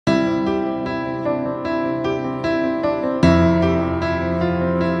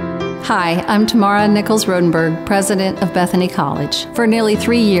Hi, I'm Tamara Nichols-Rodenberg, President of Bethany College. For nearly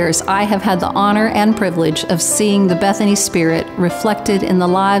 3 years, I have had the honor and privilege of seeing the Bethany spirit reflected in the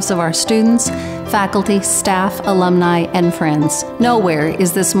lives of our students, faculty, staff, alumni, and friends. Nowhere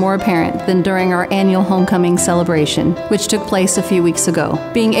is this more apparent than during our annual homecoming celebration, which took place a few weeks ago.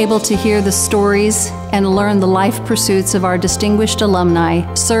 Being able to hear the stories and learn the life pursuits of our distinguished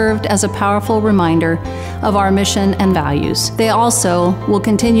alumni served as a powerful reminder of our mission and values. They also will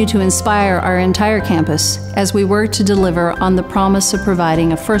continue to inspire our entire campus as we work to deliver on the promise of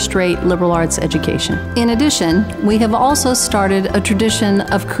providing a first-rate liberal arts education. In addition, we have also started a tradition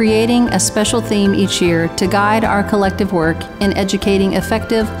of creating a special theme each year to guide our collective work in educating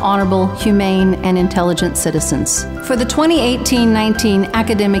effective, honorable, humane, and intelligent citizens. For the 2018-19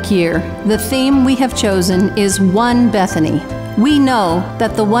 academic year, the theme we have chosen is One Bethany. We know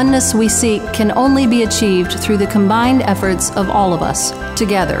that the oneness we seek can only be achieved through the combined efforts of all of us,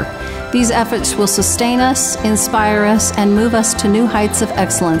 together. These efforts will sustain us, inspire us, and move us to new heights of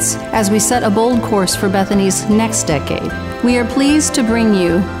excellence as we set a bold course for Bethany's next decade. We are pleased to bring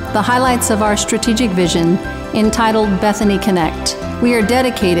you the highlights of our strategic vision entitled Bethany Connect. We are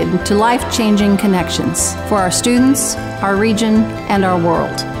dedicated to life-changing connections for our students, our region, and our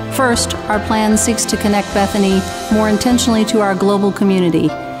world. First, our plan seeks to connect Bethany more intentionally to our global community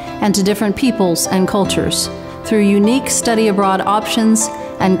and to different peoples and cultures through unique study abroad options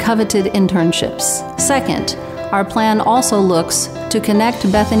and coveted internships. Second, our plan also looks to connect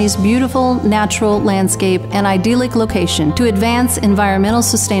Bethany's beautiful natural landscape and idyllic location to advance environmental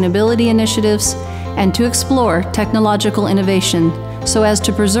sustainability initiatives and to explore technological innovation so as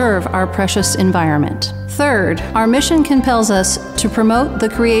to preserve our precious environment. Third, our mission compels us to promote the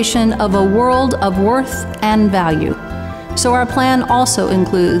creation of a world of worth and value. So our plan also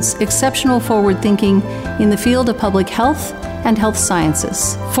includes exceptional forward thinking in the field of public health and health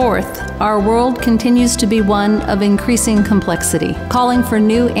sciences. Fourth, our world continues to be one of increasing complexity, calling for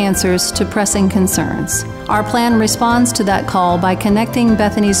new answers to pressing concerns. Our plan responds to that call by connecting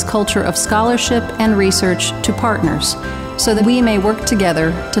Bethany's culture of scholarship and research to partners, so that we may work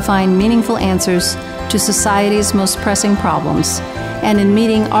together to find meaningful answers to society's most pressing problems and in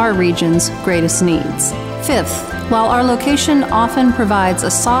meeting our region's greatest needs. Fifth, while our location often provides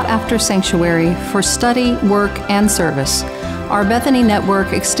a sought-after sanctuary for study, work, and service, our Bethany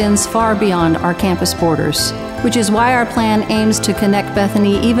network extends far beyond our campus borders, which is why our plan aims to connect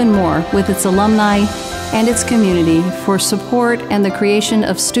Bethany even more with its alumni and its community for support and the creation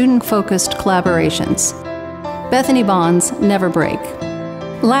of student-focused collaborations. Bethany bonds never break.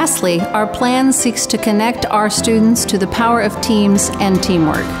 Lastly, our plan seeks to connect our students to the power of teams and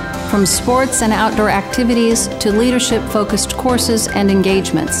teamwork. From sports and outdoor activities to leadership-focused courses and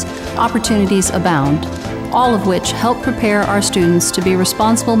engagements, opportunities abound, all of which help prepare our students to be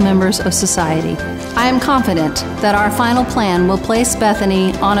responsible members of society. I am confident that our final plan will place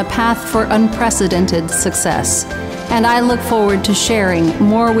Bethany on a path for unprecedented success, and I look forward to sharing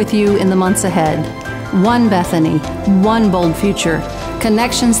more with you in the months ahead. One Bethany, one bold future,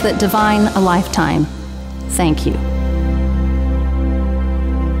 connections that define a lifetime. Thank you.